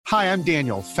Hi, I'm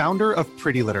Daniel, founder of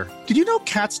Pretty Litter. Did you know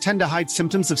cats tend to hide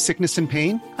symptoms of sickness and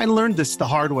pain? I learned this the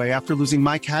hard way after losing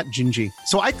my cat, Gingy.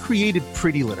 So I created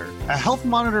Pretty Litter, a health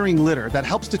monitoring litter that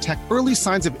helps detect early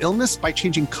signs of illness by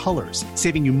changing colors,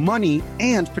 saving you money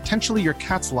and potentially your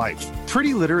cat's life.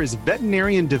 Pretty Litter is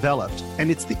veterinarian developed, and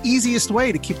it's the easiest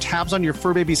way to keep tabs on your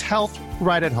fur baby's health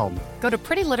right at home. Go to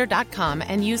prettylitter.com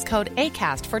and use code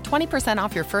ACAST for 20%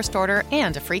 off your first order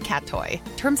and a free cat toy.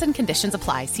 Terms and conditions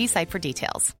apply. See site for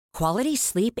details. Quality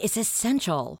sleep is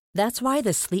essential. That's why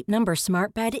the Sleep Number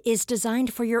Smart Bed is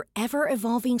designed for your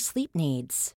ever-evolving sleep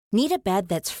needs. Need a bed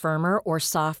that's firmer or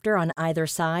softer on either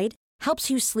side? Helps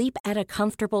you sleep at a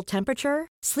comfortable temperature?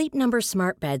 Sleep Number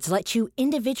Smart Beds let you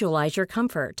individualize your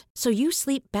comfort, so you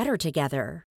sleep better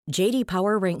together. J.D.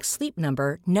 Power ranks Sleep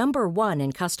Number number 1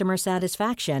 in customer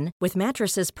satisfaction with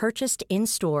mattresses purchased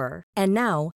in-store. And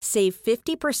now, save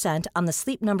 50% on the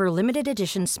Sleep Number Limited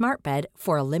Edition Smart Bed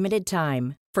for a limited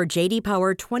time. For J.D.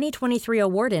 Power 2023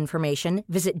 award information,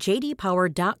 visit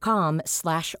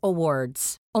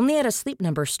jdpower.com/awards. Only at a Sleep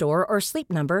Number store or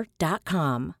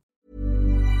sleepnumber.com.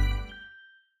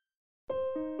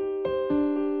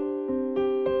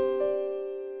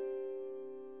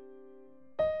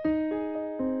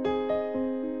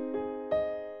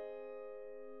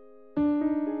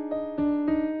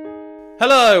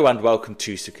 Hello and welcome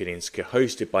to Securely Insecure,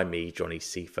 hosted by me, Johnny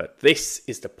Seifert. This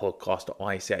is the podcast that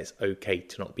I say it's okay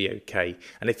to not be okay.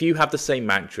 And if you have the same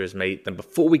mantra as me, then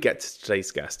before we get to today's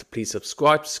guest, please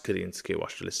subscribe to Securely Insecure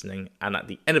whilst you're listening. And at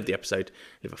the end of the episode,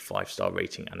 leave a 5-star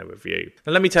rating and a review.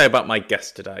 Now let me tell you about my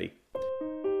guest today.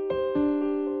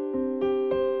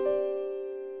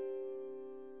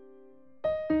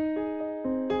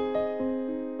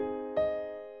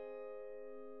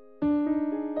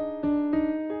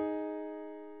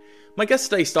 My guest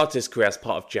today started his career as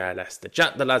part of JLS, the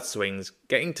Jack the Lad Swings,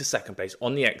 getting to second place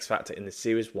on the X Factor in the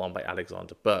series won by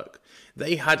Alexander Burke.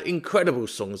 They had incredible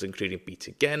songs including Beat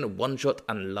Again, One Shot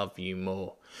and Love You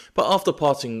More. But after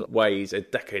parting ways a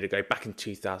decade ago, back in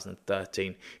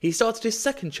 2013, he started his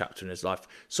second chapter in his life,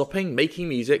 swapping making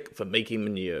music for making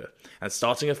manure, and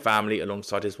starting a family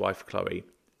alongside his wife Chloe.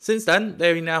 Since then,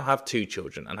 they now have 2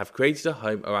 children and have created a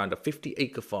home around a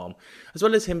 50-acre farm, as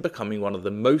well as him becoming one of the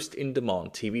most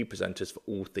in-demand TV presenters for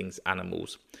all things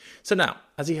animals. So now,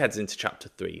 as he heads into Chapter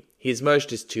 3, he has merged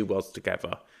his 2 worlds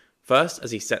together. First, as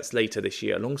he sets later this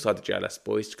year alongside the JLS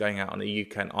boys to going out on a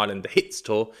UK and Ireland The Hits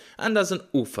tour, and as an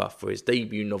author for his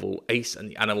debut novel Ace and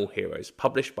the Animal Heroes,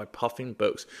 published by Puffin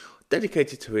Books,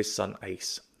 dedicated to his son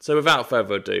Ace. So without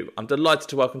further ado, I'm delighted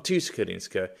to welcome to Securely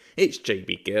Insecure, it's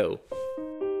JB Gill.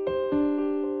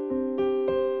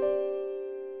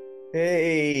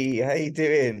 Hey, how you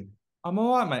doing? I'm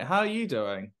alright, mate. How are you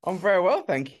doing? I'm very well,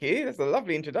 thank you. That's a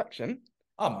lovely introduction.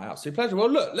 Oh, my absolute pleasure. Well,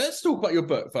 look, let's talk about your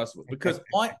book first of all, because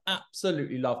I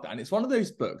absolutely loved it. And it's one of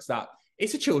those books that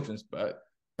it's a children's book,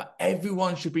 but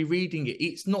everyone should be reading it.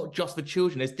 It's not just for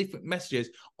children. There's different messages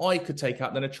I could take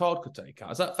out than a child could take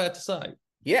out. Is that fair to say?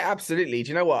 Yeah, absolutely.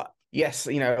 Do you know what? Yes,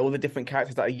 all the different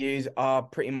characters that I use are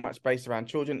pretty much based around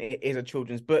children. It is a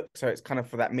children's book, so it's kind of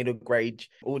for that middle grade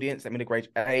audience, that middle grade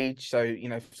age. So,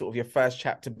 sort of your first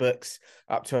chapter books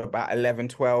up to about 11,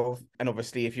 12. And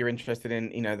obviously, if you're interested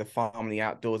in, the farm, the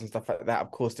outdoors and stuff like that, of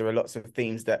course, there are lots of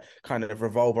themes that kind of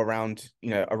revolve around,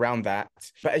 around that.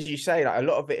 But as you say, like, a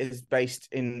lot of it is based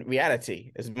in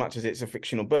reality as much as it's a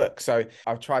fictional book. So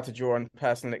I've tried to draw on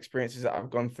personal experiences that I've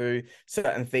gone through,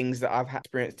 certain things that I've had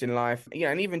experienced in life,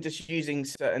 and even just using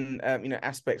certain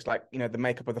aspects like the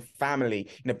makeup of the family,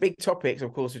 big topics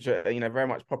of course which are very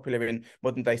much popular in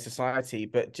modern day society,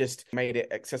 but just made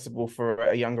it accessible for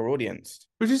a younger audience.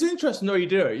 Which is interesting the way you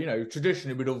do it.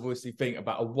 Traditionally we'd obviously think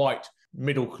about a white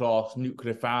middle class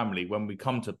nuclear family when we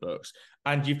come to books,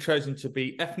 and you've chosen to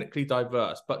be ethnically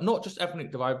diverse, but not just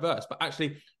ethnically diverse, but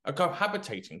actually a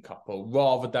cohabitating couple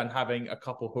rather than having a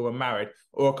couple who are married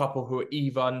or a couple who are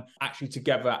even actually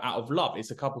together out of love.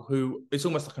 It's a couple who, it's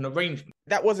almost like an arrangement.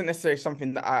 That wasn't necessarily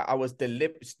something that I was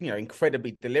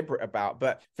incredibly deliberate about.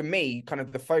 But for me, kind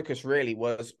of the focus really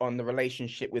was on the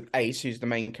relationship with Ace, who's the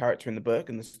main character in the book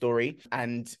and the story,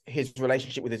 and his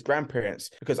relationship with his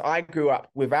grandparents. Because I grew up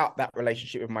without that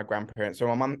relationship with my grandparents. So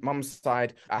on my mum's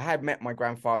side, I had met my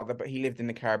grandfather, but he lived in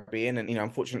the Caribbean. And,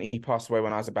 unfortunately, he passed away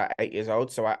when I was about 8 years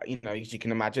old. So, as you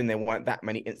can imagine, there weren't that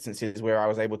many instances where I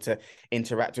was able to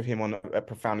interact with him on a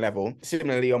profound level.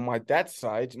 Similarly, on my dad's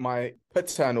side, my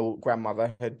paternal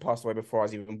grandmother had passed away before I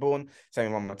was even born.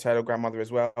 Same with my maternal grandmother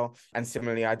as well. And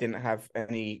similarly, I didn't have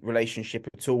any relationship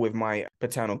at all with my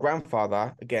paternal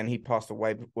grandfather. Again, he passed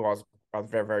away before I was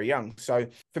very, very young. So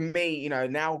for me,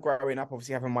 now growing up,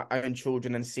 obviously having my own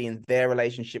children and seeing their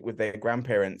relationship with their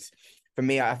grandparents, for for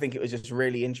me, I think it was just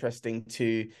really interesting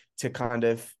to kind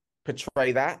of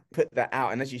portray that, put that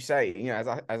out. And as you say, as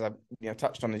I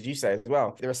touched on, as you say as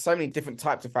well, there are so many different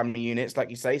types of family units, like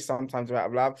you say, sometimes they're out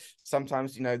of love,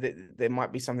 sometimes there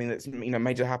might be something that's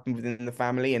major happen within the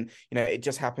family, and it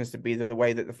just happens to be the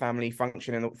way that the family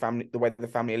function and the way that the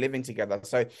family are living together.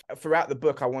 So throughout the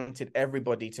book, I wanted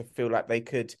everybody to feel like they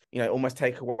could almost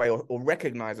take away or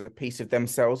recognize a piece of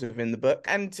themselves within the book.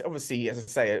 And obviously, as I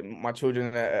say, my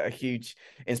children are a huge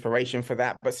inspiration for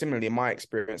that, but similarly, my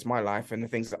experience, my life, and the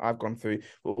things that I've gone through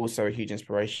were also a huge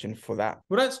inspiration for that.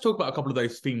 Well, let's talk about a couple of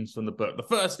those themes from the book. The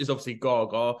first is obviously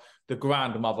Gaga, the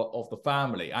grandmother of the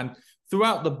family. And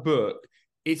throughout the book,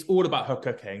 it's all about her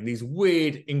cooking, these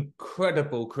weird,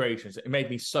 incredible creations. It made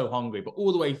me so hungry. But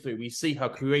all the way through, we see her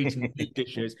creating new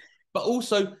dishes, but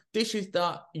also dishes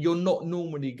that you're not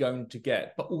normally going to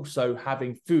get, but also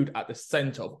having food at the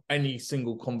center of any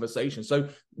single conversation. So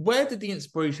where did the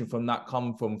inspiration from that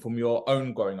come from your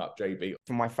own growing up, JB?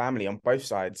 For my family on both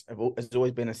sides, has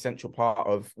always been an essential part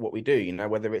of what we do,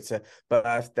 whether it's a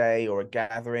birthday or a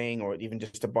gathering or even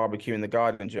just a barbecue in the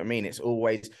garden. Do you know what I mean? It's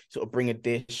always sort of bring a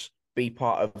dish, be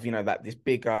part of, this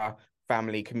bigger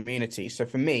family community. So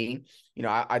for me,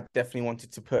 I definitely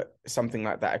wanted to put something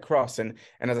like that across. And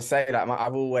as I say that,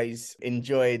 I've always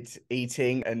enjoyed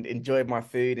eating and enjoyed my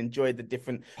food, enjoyed the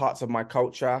different parts of my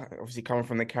culture, obviously coming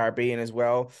from the Caribbean as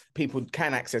well. People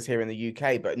can access here in the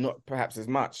UK, but not perhaps as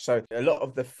much. So a lot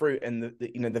of the fruit and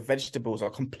the vegetables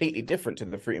are completely different to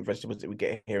the fruit and vegetables that we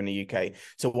get here in the UK.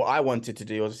 So what I wanted to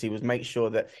do, obviously, was make sure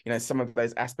that, some of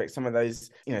those aspects, some of those,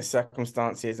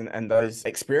 circumstances and those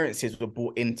experiences were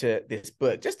brought into this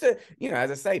book, just to,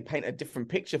 as I say, paint a different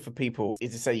picture for people.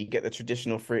 Is to say you get the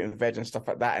traditional fruit and veg and stuff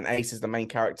like that, and Ace is the main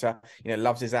character,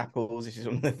 loves his apples, which is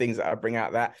one of the things that I bring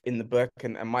out that in the book,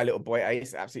 and my little boy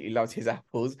Ace absolutely loves his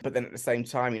apples. But then at the same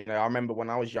time, I remember when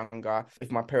I was younger,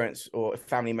 if my parents or a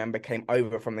family member came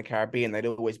over from the Caribbean, they'd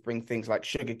always bring things like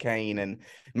sugarcane and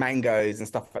mangoes and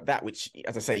stuff like that, which,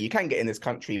 as I say, you can get in this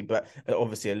country, but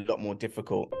obviously a lot more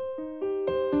difficult.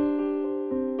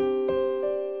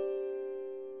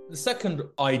 The second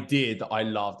idea that I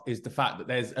loved is the fact that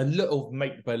there's a little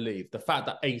make-believe, the fact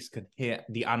that Ace can hear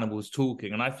the animals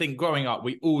talking. And I think growing up,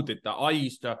 we all did that. I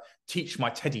used to teach my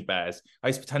teddy bears. I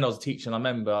used to pretend I was a teacher, and I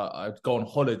remember I'd go on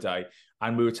holiday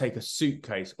and we would take a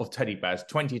suitcase of teddy bears,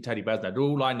 20 teddy bears, and they'd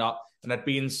all line up and they'd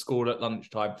be in school at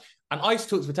lunchtime. And I used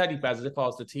to talk to the teddy bears as if I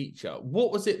was the teacher.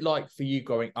 What was it like for you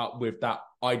growing up with that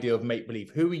idea of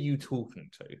make-believe? Who are you talking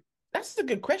to? That's a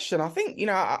good question. I think,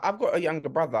 I've got a younger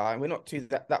brother, and we're not too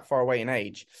that far away in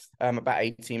age, about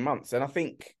 18 months. And I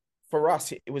think for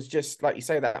us, it was just, like you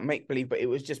say, that make-believe, but it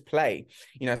was just play.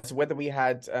 So whether we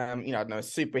had, I don't know, a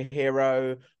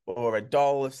superhero or a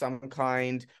doll of some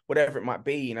kind, whatever it might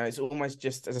be, it's almost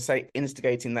just, as I say,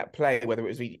 instigating that play, whether it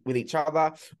was with each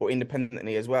other or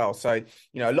independently as well. So,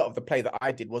 a lot of the play that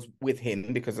I did was with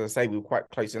him because, as I say, we were quite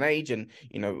close in age, and,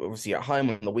 obviously at home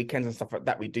on the weekends and stuff like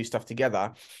that, we do stuff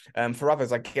together. For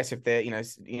others, I guess if they're,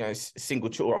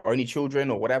 single or only children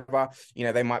or whatever,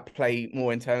 they might play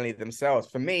more internally themselves.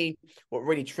 For me, what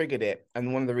really triggered it,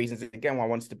 and one of the reasons, again, why I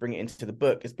wanted to bring it into the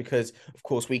book, is because, of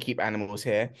course, we keep animals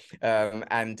here.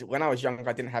 And when I was young,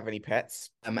 I didn't have any pets.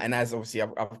 And as obviously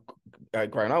I've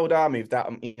grown older, moved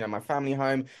out, my family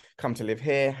home, come to live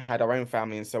here, had our own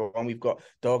family and so on. We've got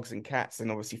dogs and cats and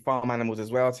obviously farm animals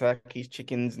as well, turkeys,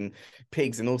 chickens and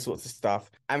pigs and all sorts of stuff.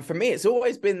 And for me, it's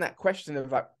always been that question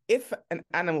of like, if an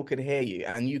animal could hear you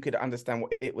and you could understand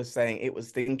what it was saying, it was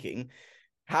thinking,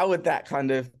 how would that kind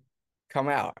of come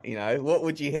out? What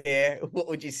would you hear? What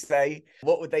would you say?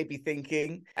 What would they be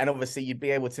thinking? And obviously you'd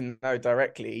be able to know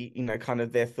directly, kind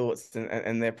of their thoughts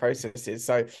and their processes.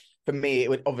 So for me,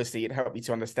 it'd help me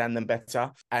to understand them better.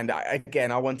 And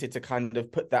I wanted to kind of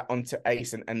put that onto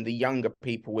Ace and the younger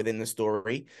people within the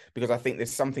story, because I think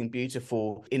there's something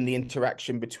beautiful in the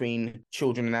interaction between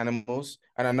children and animals.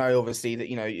 And I know obviously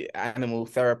that, animal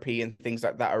therapy and things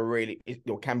like that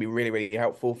can be really, really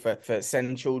helpful for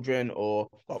SEND children or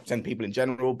SEND people in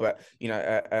general, but,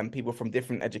 people from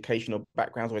different educational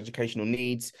backgrounds or educational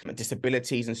needs,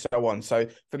 disabilities and so on. So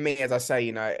for me, as I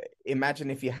say, imagine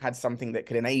if you had something that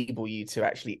could enable you to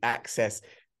actually access,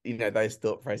 those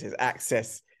thought processes,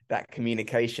 access that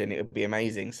communication. It would be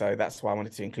amazing. So that's why I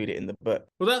wanted to include it in the book.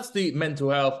 Well, that's the mental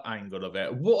health angle of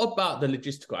it. What about the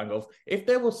logistical angle of, if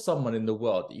there was someone in the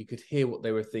world that you could hear what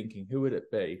they were thinking, who would it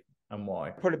be and why?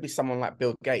 Probably be someone like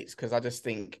Bill Gates, because I just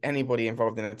think anybody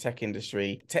involved in the tech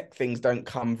industry, tech things don't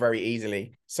come very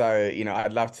easily. So,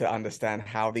 I'd love to understand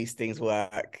how these things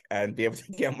work and be able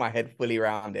to get my head fully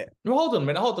around it. Well, hold on a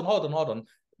minute. Hold on.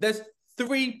 There's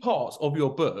 3 parts of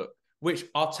your book which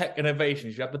are tech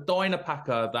innovations. You have the diner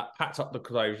packer that packs up the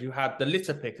clothes. You had the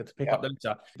litter picker to pick up the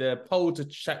litter, the pole to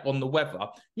check on the weather.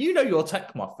 You know your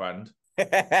tech, my friend.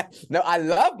 No, I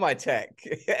love my tech.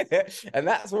 And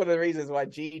that's one of the reasons why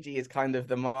Gigi is kind of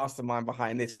the mastermind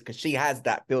behind this, because she has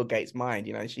that Bill Gates mind.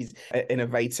 You know, she's an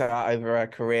innovator over her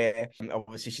career. And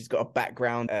obviously, she's got a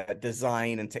background,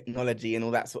 design and technology and all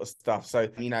that sort of stuff. So,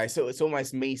 you know, so it's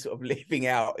almost me sort of living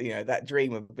out, you know, that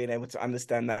dream of being able to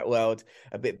understand that world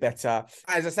a bit better.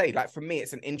 As I say, like for me,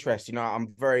 it's an interest. You know,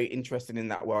 I'm very interested in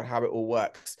that world, how it all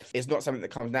works. It's not something that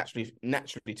comes naturally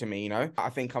to me, you know. I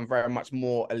think I'm very much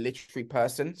more a literary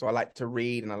person, so I like to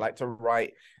read and I like to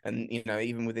write, and you know,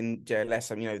 even within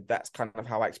JLS, you know, that's kind of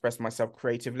how I express myself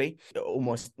creatively,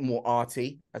 almost more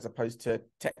arty as opposed to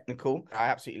technical. I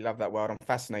absolutely love that world. I'm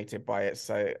fascinated by it.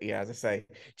 So yeah, as I say,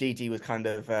 Gigi was kind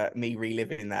of me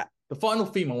reliving that. The final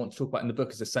theme I want to talk about in the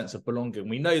book is a sense of belonging.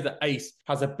 We know that Ace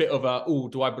has a bit of a,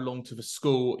 do I belong to the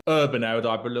school urban area, do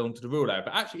I belong to the rural area?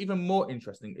 But actually even more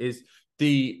interesting is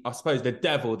the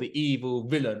devil, the evil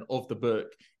villain of the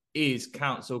book is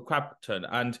Council Crabtree.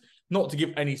 And not to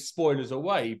give any spoilers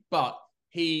away, but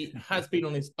he has been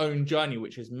on his own journey,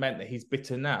 which has meant that he's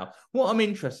bitter now. What I'm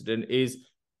interested in is,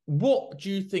 what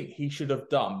do you think he should have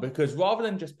done? Because rather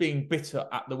than just being bitter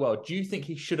at the world, do you think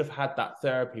he should have had that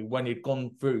therapy when he'd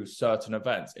gone through certain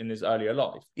events in his earlier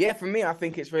life? Yeah, for me, I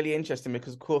think it's really interesting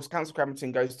because, of course, Council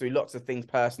Crabtree goes through lots of things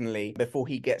personally before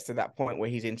he gets to that point where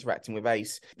he's interacting with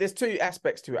Ace. There's two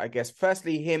aspects to it, I guess.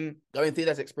 Firstly, him going through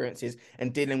those experiences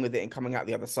and dealing with it and coming out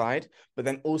the other side, but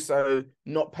then also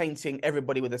not painting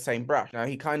everybody with the same brush. Now,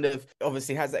 he kind of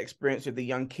obviously has that experience with the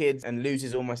young kids and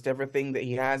loses almost everything that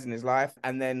he has in his life,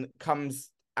 and then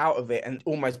comes out of it and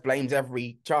almost blames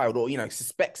every child, or, you know,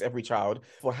 suspects every child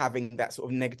for having that sort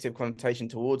of negative connotation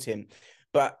towards him.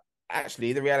 But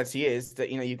actually, the reality is that,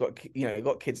 you've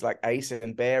got kids like Ace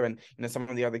and Bear and, you know, some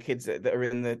of the other kids that are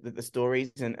in the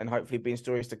stories and hopefully being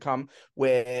stories to come,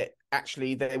 where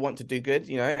actually they want to do good,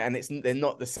 you know, and they're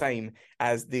not the same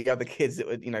as the other kids that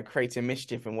would, you know, creating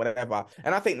mischief and whatever.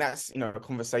 And I think that's, you know, a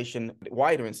conversation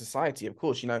wider in society. Of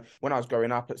course, you know, when I was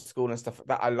growing up at school and stuff like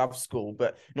that, I love school,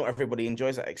 but not everybody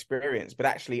enjoys that experience. But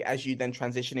actually, as you then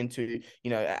transition into, you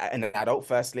know, an adult,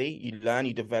 firstly, you learn,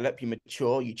 you develop, you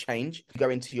mature, you change, you go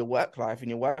into your work life and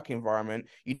your work environment.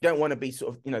 You don't want to be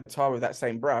sort of, you know, tar with that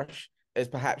same brush as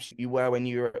perhaps you were when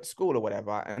you were at school or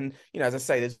whatever. And, you know, as I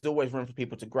say, there's always room for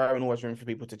people to grow and always room for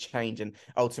people to change. And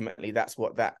ultimately, that's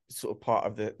what that sort of part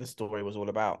of the story was all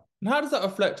about. And how does that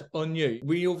reflect on you?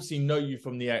 We obviously know you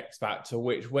from the X Factor,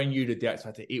 which when you did the X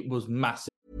Factor, it was massive.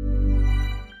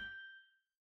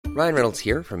 Ryan Reynolds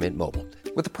here from Mint Mobile.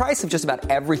 With the price of just about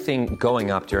everything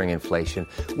going up during inflation,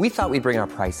 we thought we'd bring our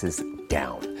prices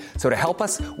down. So to help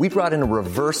us, we brought in a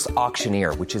reverse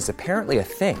auctioneer, which is apparently a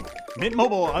thing. Mint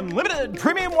Mobile Unlimited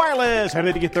Premium Wireless. How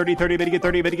to get 30, 30, bit to get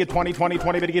 30, bit to get 20, 20,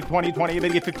 20, bit to get 20, 20, bit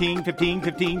to get 15, 15,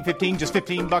 15, 15, just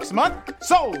 $15 a month?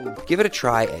 Sold! Give it a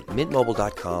try at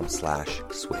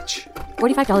mintmobile.com/switch.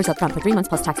 $45 up front for 3 months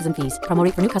plus taxes and fees. Promo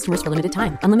rate for new customers for limited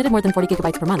time. Unlimited more than 40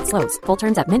 gigabytes per month. Slows full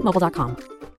terms at mintmobile.com.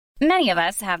 Many of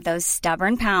us have those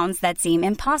stubborn pounds that seem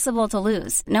impossible to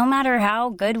lose, no matter how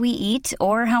good we eat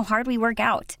or how hard we work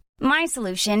out. My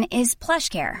solution is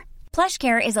PlushCare.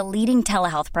 PlushCare is a leading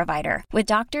telehealth provider with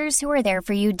doctors who are there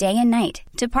for you day and night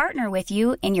to partner with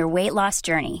you in your weight loss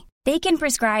journey. They can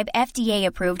prescribe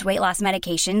FDA-approved weight loss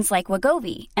medications like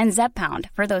Wegovy and Zepbound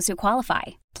for those who qualify.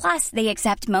 Plus, they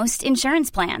accept most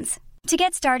insurance plans. To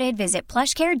get started, visit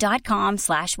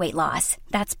plushcare.com/weightloss.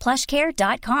 That's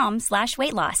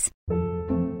plushcare.com/weightloss.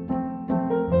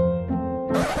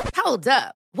 Hold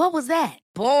up. What was that?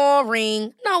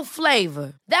 Boring. No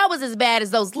flavor. That was as bad as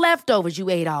those leftovers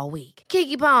you ate all week.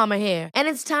 Keke Palmer here, and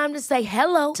it's time to say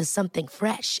hello to something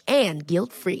fresh and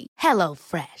guilt-free. Hello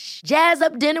Fresh. Jazz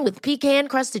up dinner with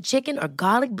pecan-crusted chicken or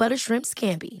garlic butter shrimp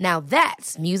scampi. Now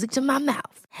that's music to my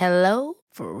mouth. Hello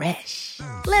Fresh.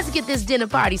 Let's get this dinner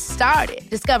party started.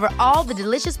 Discover all the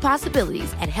delicious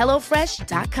possibilities at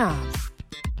HelloFresh.com.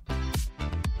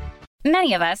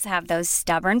 Many of us have those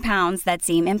stubborn pounds that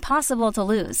seem impossible to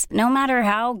lose, no matter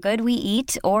how good we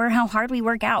eat or how hard we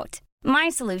work out. My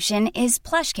solution is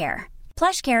PlushCare.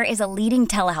 PlushCare is a leading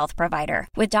telehealth provider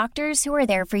with doctors who are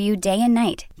there for you day and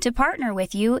night to partner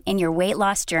with you in your weight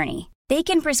loss journey. They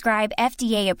can prescribe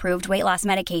FDA-approved weight loss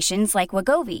medications like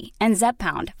Wegovy and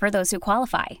Zepbound for those who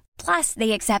qualify. Plus,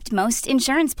 they accept most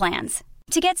insurance plans.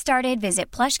 To get started,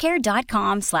 visit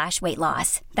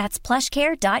plushcare.com/weightloss. That's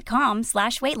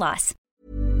plushcare.com/weightloss.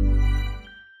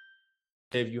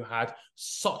 If you had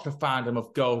such a fandom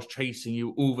of girls chasing you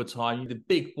all the time, the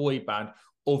big boy band,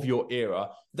 of your era.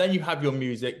 Then you have your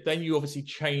music, then you obviously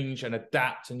change and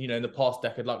adapt. And, in the past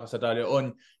decade, like I said earlier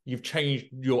on, you've changed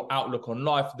your outlook on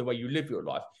life, the way you live your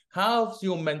life. How's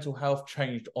your mental health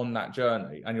changed on that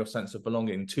journey and your sense of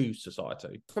belonging to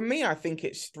society? For me, I think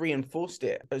it's reinforced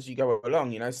it as you go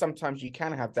along. Sometimes you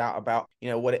can have doubt about,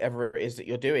 whatever it is that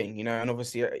you're doing, and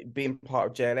obviously being part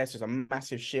of JLS is a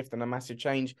massive shift and a massive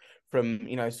change from,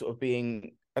 sort of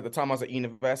being. At the time I was at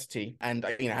university and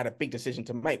I had a big decision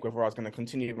to make whether I was going to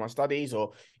continue with my studies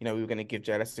or, we were going to give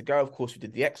JLS a go. Of course, we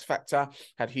did the X Factor,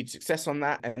 had huge success on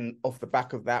that. And off the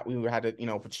back of that, we had an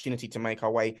opportunity to make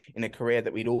our way in a career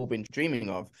that we'd all been dreaming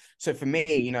of. So for me,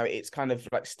 it's kind of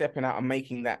like stepping out and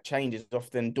making that change is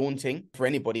often daunting for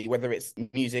anybody, whether it's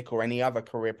music or any other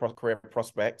career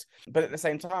prospect. But at the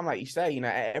same time, like you say,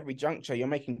 at every juncture, you're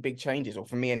making big changes, or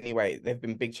for me anyway, they've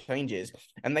been big changes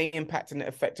and they impact and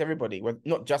affect everybody. Well,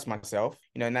 not just myself.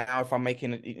 Now if I'm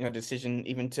making a decision,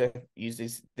 even to use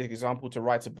this example, to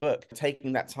write a book,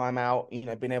 taking that time out,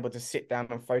 being able to sit down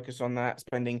and focus on that,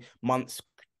 spending months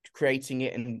creating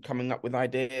it and coming up with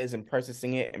ideas and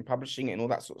processing it and publishing it and all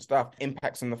that sort of stuff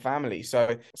impacts on the family.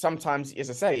 So sometimes, as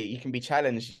I say, you can be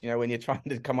challenged, when you're trying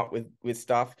to come up with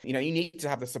stuff. You need to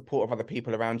have the support of other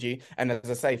people around you. And as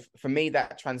I say, for me,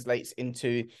 that translates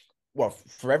into, well,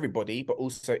 for everybody, but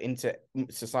also into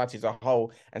society as a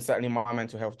whole, and certainly my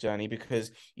mental health journey,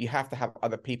 because you have to have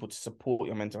other people to support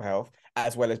your mental health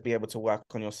as well as be able to work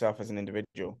on yourself as an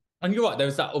individual. And you're right,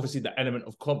 there's that obviously the element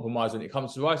of compromise when it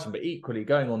comes to writing, but equally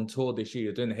going on tour this year,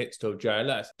 you're doing the hits tour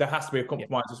JLS, there has to be a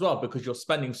compromise as well, because you're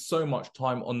spending so much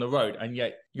time on the road and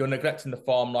yet you're neglecting the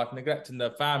farm life, neglecting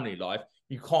the family life.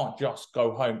 You can't just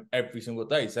go home every single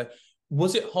day. So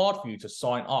was it hard for you to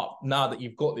sign up now that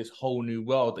you've got this whole new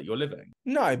world that you're living?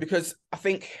 No, because I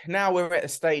think now we're at a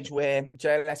stage where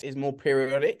JLS is more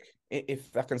periodic, if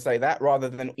I can say that, rather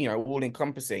than, all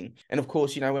encompassing. And of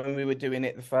course, when we were doing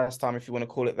it the first time, if you want to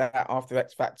call it that, after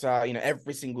X Factor,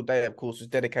 every single day, of course, was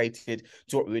dedicated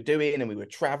to what we were doing, and we were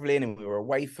traveling and we were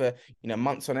away for,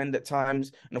 months on end at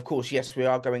times. And of course, yes, we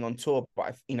are going on tour,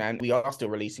 but, and we are still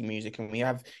releasing music and we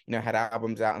have, had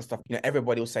albums out and stuff.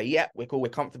 Everybody will say, yeah, we're cool, we're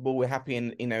comfortable, we're happy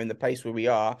in the place where we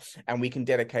are, and we can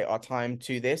dedicate our time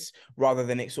to this, rather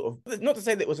than it sort of, not to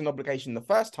say that it was an obligation the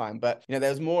first time, but, there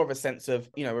was more of a sense of,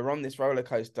 we're on this roller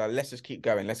coaster, let's just keep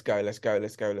going, let's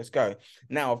go.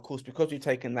 Now, of course, because we've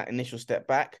taken that initial step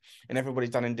back and everybody's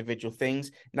done individual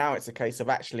things, now it's a case of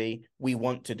actually, we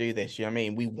want to do this,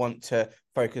 we want to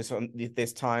focus on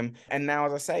this time. And now,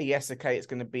 as I say, yes, okay, it's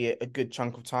going to be a good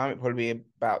chunk of time. It'll probably be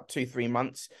about 2-3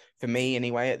 months for me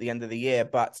anyway at the end of the year,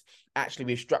 but actually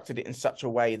we've structured it in such a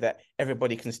way that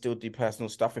everybody can still do personal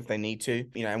stuff if they need to,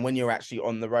 and when you're actually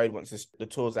on the road, once the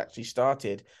tour's actually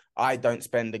started, I don't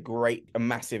spend a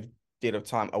massive deal of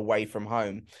time away from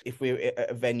home. If we're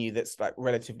at a venue that's like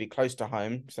relatively close to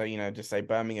home, so just say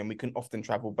Birmingham, we can often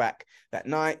travel back that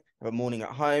night, have a morning at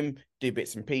home, do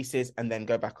bits and pieces, and then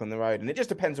go back on the road. And it just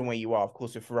depends on where you are. Of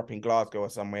course, if we're up in Glasgow or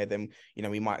somewhere, then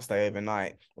we might stay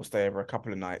overnight or stay over a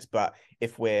couple of nights. But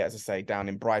if we're, as I say, down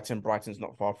in Brighton's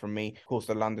not far from me. Of course,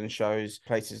 the London shows,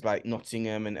 places like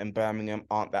Nottingham and Birmingham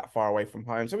aren't that far away from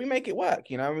home, so we make it work.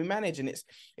 We manage, and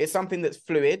it's something that's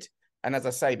fluid. And as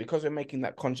I say, because we're making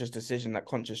that conscious decision, that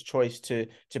conscious choice to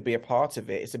be a part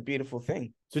of it, it's a beautiful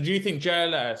thing. So do you think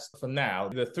JLS, for now,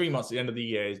 the 3 months at the end of the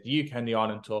year is the UK and the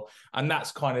Ireland tour, and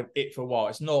that's kind of it for a while?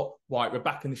 It's not, right, we're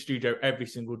back in the studio every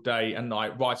single day and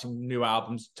night, writing new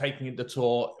albums, taking the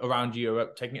tour around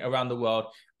Europe, taking it around the world,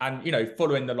 and,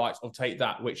 following the likes of Take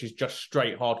That, which is just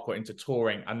straight hardcore into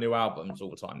touring and new albums all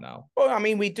the time now? Well, I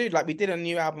mean, we did a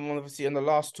new album, obviously, on the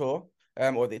last tour.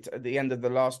 Or the end of the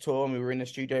last tour, and we were in the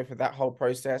studio for that whole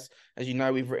process. As you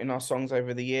know, we've written our songs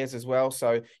over the years as well.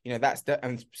 So,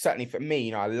 and certainly for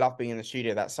me, I love being in the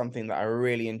studio. That's something that I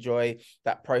really enjoy.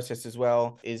 That process as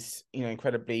well is,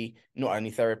 incredibly not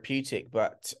only therapeutic,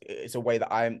 but it's a way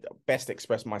that I best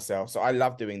express myself. So I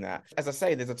love doing that. As I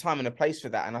say, there's a time and a place for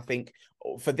that. And I think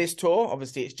for this tour,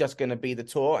 obviously, it's just going to be the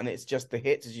tour and it's just the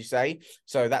hits, as you say.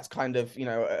 So that's kind of,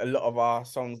 a lot of our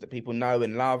songs that people know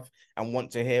and love and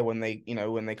want to hear when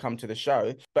they come to the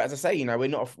show. But as I say,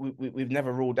 we've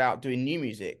never ruled out doing new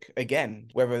music again,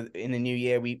 whether in the new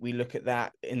year we look at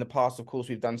that. In the past, of course,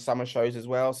 we've done summer shows as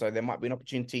well. So there might be an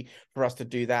opportunity for us to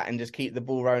do that and just keep the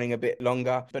ball rolling a bit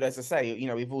longer. But as I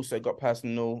say, we've also got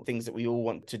personal things that we all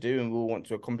want to do and we all want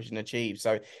to accomplish and achieve.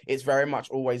 So it's very much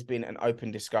always been an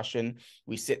open discussion.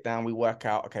 We sit down, we work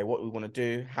out, okay, what we want to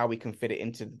do, how we can fit it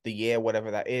into the year,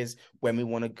 whatever that is, when we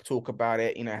want to talk about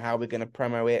it, you know, how we're going to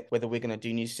promo it, whether we're going to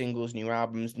do new singles, new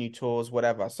albums, new tours,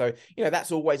 whatever. So, you know,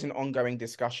 that's always an ongoing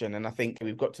discussion. And I think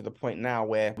we've got to the point now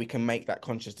where we can make that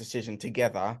conscious decision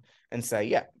together and say,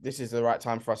 yeah, this is the right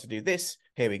time for us to do this.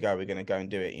 Here we go. We're going to go and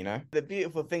do it, you know? The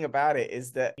beautiful thing about it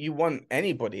is that you want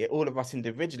anybody, all of us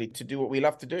individually, to do what we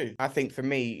love to do. I think for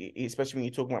me, especially when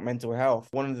you're talking about mental health,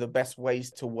 one of the best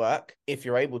ways to work, if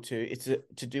you're able to, is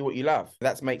to do what you love.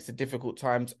 That makes the difficult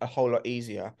times a whole lot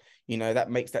easier. You know,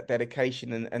 that makes that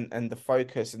dedication and the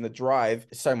focus and the drive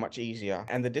so much easier,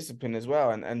 and the discipline as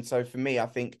well. And so for me, I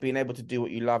think being able to do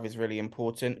what you love is really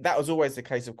important. That was always the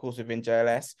case, of course, within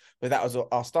JLS, but that was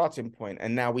our starting point.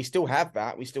 And now we still have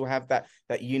that. We still have that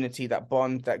unity, that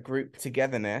bond, that group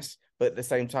togetherness. But at the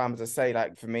same time, as I say,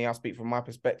 like for me, I'll speak from my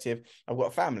perspective, I've got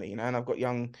a family, you know, and I've got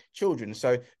young children.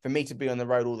 So for me to be on the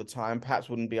road all the time, perhaps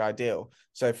wouldn't be ideal.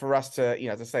 So for us to, you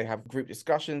know, as I say, have group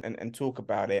discussions and talk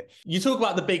about it. You talk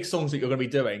about the big songs that you're going to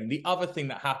be doing. The other thing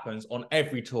that happens on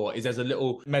every tour is there's a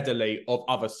little medley of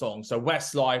other songs. So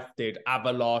Westlife did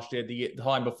ABBA last year. The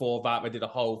time before that, they did a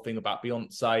whole thing about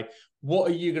Beyonce.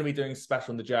 What are you going to be doing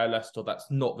special on the JLS tour that's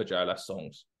not the JLS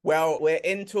songs? Well, we're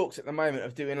in talks at the moment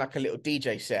of doing like a little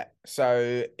DJ set.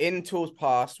 So in tours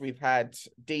past, we've had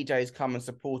DJs come and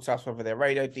support us, whether they're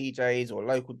radio DJs or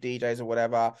local DJs or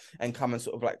whatever, and come and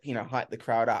sort of like, you know, hype the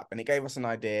crowd up. And it gave us an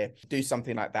idea to do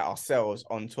something like that ourselves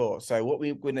on tour. So what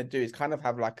we're going to do is kind of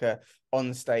have like a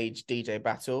on-stage DJ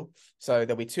battle. So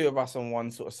there'll be two of us on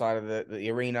one sort of side of the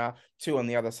arena, two on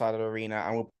the other side of the arena,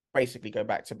 and we'll basically go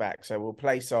back to back. So we'll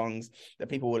play songs that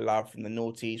people will love from the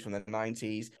noughties, from the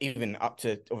 90s, even up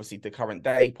to obviously the current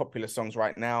day, popular songs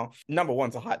right now. Number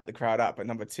one, to hype the crowd up, but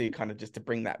number two, kind of just to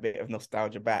bring that bit of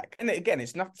nostalgia back. And again,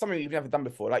 it's not something we've never done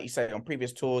before. Like you say, on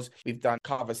previous tours, we've done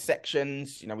cover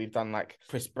sections, you know, we've done like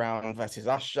Chris Brown versus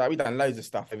Usher. We've done loads of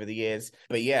stuff over the years.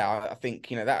 But yeah, I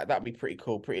think, you know, that'd be pretty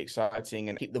cool, pretty exciting,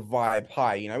 and keep the vibe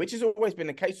high, you know, which has always been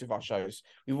the case with our shows.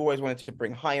 We've always wanted to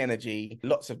bring high energy,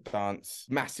 lots of dance,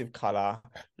 massive color,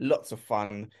 lots of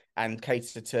fun, and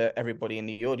cater to everybody in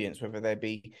the audience, whether they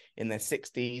be in their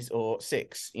 60s or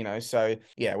 6, you know. So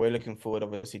yeah, we're looking forward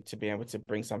obviously to being able to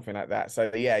bring something like that.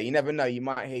 So yeah, you never know, you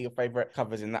might hear your favorite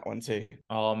covers in that one too.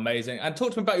 Oh, amazing. And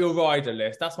talk to me about your rider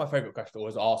list. That's my favorite question to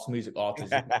always ask music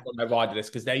artists on their rider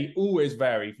list, because they always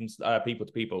vary from people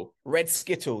to people. Red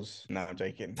Skittles. No, I'm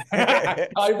joking.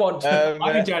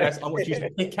 I'm jealous. I want you to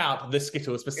pick out the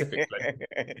Skittles specifically.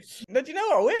 No, do you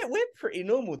know what? We're pretty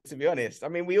normal, to be honest. I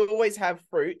mean, we always have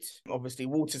fruit. Obviously,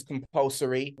 water's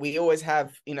compulsory. We always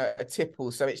have, you know, a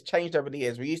tipple. So it's changed over the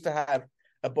years. We used to have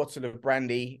a bottle of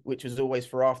brandy, which was always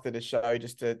for after the show,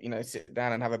 just to, you know, sit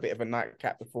down and have a bit of a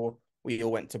nightcap before we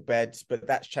all went to bed. But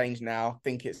that's changed now. I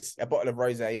think it's a bottle of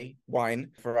rosé wine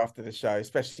for after the show,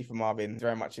 especially for Marvin,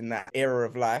 very much in that era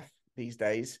of life these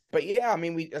days. But yeah, I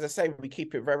mean, we, as I say, we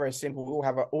keep it very, very simple. We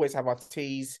all always have our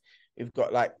teas. We've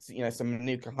got, like, you know, some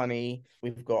Manuka honey.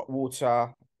 We've got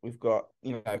water. We've got,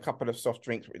 you know, a couple of soft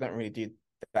drinks, but we don't really do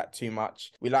that too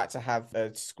much. We like to have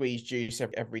a squeezed juice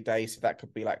every day. So that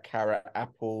could be like carrot,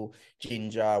 apple,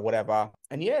 ginger, whatever.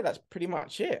 And yeah, that's pretty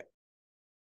much it.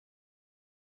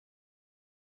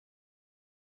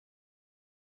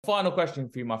 Final question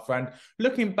for you, my friend.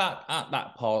 Looking back at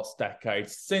that past decade,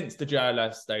 since the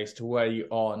JLS days to where you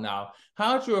are now,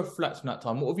 how do you reflect on that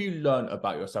time? What have you learned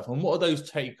about yourself? And what are those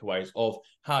takeaways of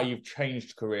how you've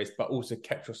changed careers, but also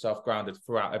kept yourself grounded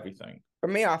throughout everything? For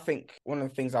me, I think one of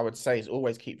the things I would say is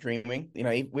always keep dreaming. You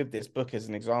know, with this book as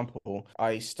an example,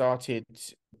 I started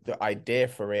the idea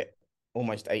for it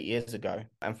almost 8 years ago.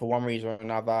 And for one reason or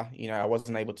another, you know, I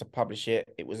wasn't able to publish it.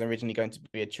 It was originally going to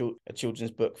be a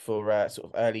children's book for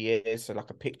sort of early years, so like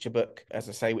a picture book, as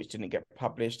I say, which didn't get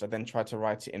published. I then tried to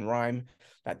write it in rhyme.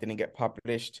 That didn't get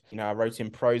published. You know, I wrote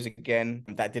in prose again.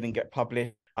 That didn't get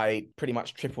published. I pretty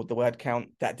much tripled the word count.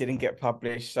 That didn't get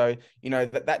published. So, you know,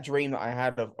 that dream that I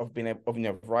had of being able, you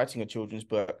know, writing a children's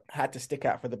book had to stick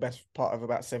out for the best part of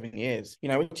about 7 years, you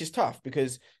know, which is tough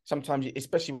because sometimes,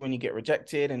 especially when you get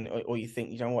rejected and or you think,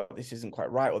 you know what, this isn't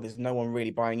quite right, or there's no one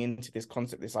really buying into this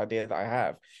concept, this idea that I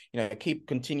have, you know, keep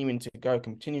continuing to go,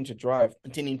 continuing to drive,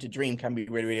 continuing to dream can be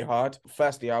really, really hard.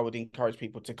 Firstly, I would encourage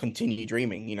people to continue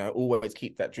dreaming, you know, always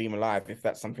keep that dream alive if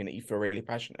that's something that you feel really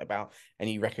passionate about and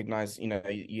you recognize, you know,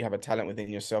 you have a talent within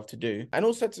yourself to do. And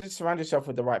also to surround yourself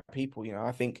with the right people. You know,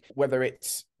 I think whether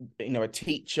it's, you know, a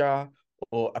teacher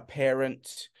or a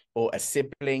parent or a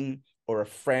sibling or a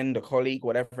friend, a colleague,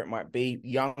 whatever it might be,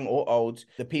 young or old,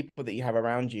 the people that you have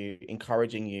around you,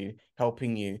 encouraging you,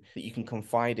 helping you, that you can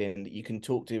confide in, that you can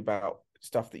talk to about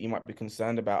stuff that you might be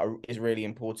concerned about is really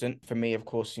important. For me, of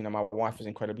course, my wife is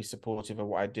incredibly supportive of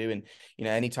what I do. And,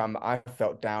 anytime that I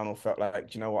felt down or felt like,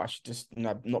 I should just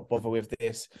not bother with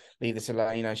this, leave this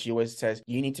alone, she always says,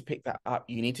 you need to pick that up.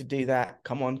 You need to do that.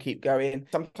 Come on, keep going.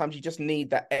 Sometimes you just need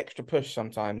that extra push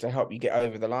sometimes to help you get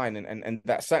over the line. And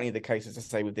that's certainly the case, as I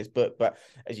say, with this book. But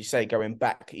as you say, going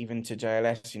back even to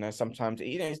JLS, sometimes,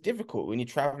 it's difficult when you're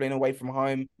traveling away from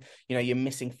home, you're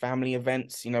missing family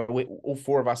events. All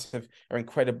four of us are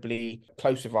incredibly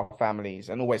close with our families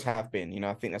and always have been.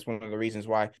 I think that's one of the reasons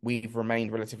why we've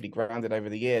remained relatively grounded over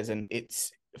the years. And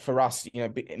it's, for us,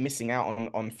 missing out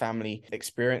on family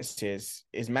experiences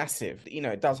is massive.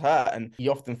 It does hurt, and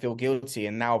you often feel guilty.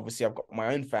 And now, obviously, I've got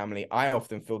my own family. I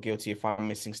often feel guilty if I'm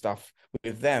missing stuff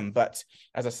with them. But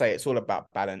as I say, it's all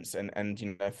about balance. And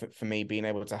for me, being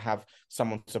able to have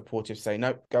someone supportive say,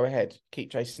 no, go ahead, keep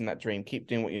chasing that dream, keep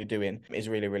doing what you're doing, is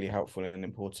really, really helpful and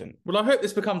important. Well, I hope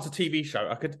this becomes a TV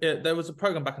show. There was a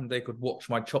program back in the day called Watch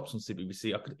My Chops on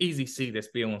CBBC. I could easily see this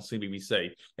being on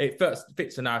CBBC. It first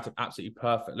fits the narrative absolutely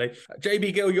perfectly.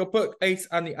 JB Gill, your book, Ace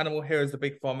and the Animal Heroes, The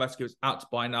Big Farm Rescue, is out to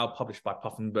buy now, published by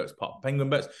Puffin Books, part of Penguin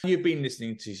Books. You've been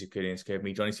listening to Security and Scare with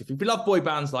me, Johnny. So if you love boy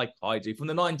bands like I do, from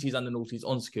the 90s and the noughties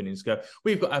on Security and Scare,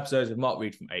 we've got episodes with Mark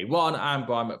Reed from A1 and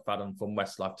Brian McFadden from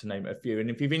Westlife, to name a few.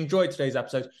 And if you've enjoyed today's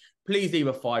episode, please leave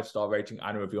a 5-star rating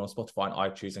and a review on Spotify and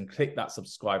iTunes, and click that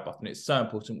subscribe button. It's so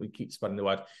important we keep spreading the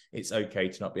word. It's okay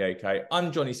to not be okay.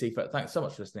 I'm Johnny Seifert. Thanks so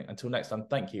much for listening. Until next time,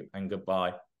 thank you and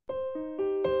goodbye.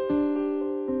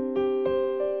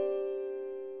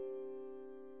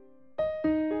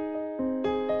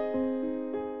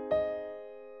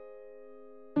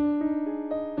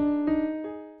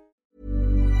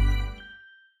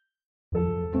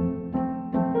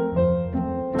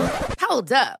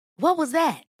 Hold up. What was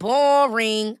that?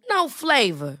 Boring. No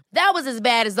flavor. That was as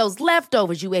bad as those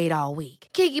leftovers you ate all week.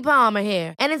 Keke Palmer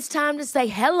here. And it's time to say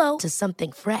hello to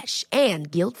something fresh and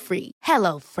guilt-free.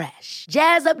 Hello Fresh.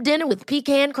 Jazz up dinner with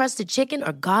pecan-crusted chicken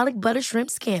or garlic butter shrimp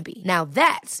scampi. Now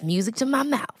that's music to my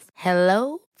mouth.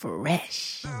 Hello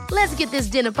Fresh. Let's get this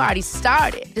dinner party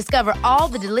started. Discover all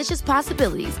the delicious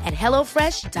possibilities at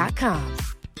HelloFresh.com.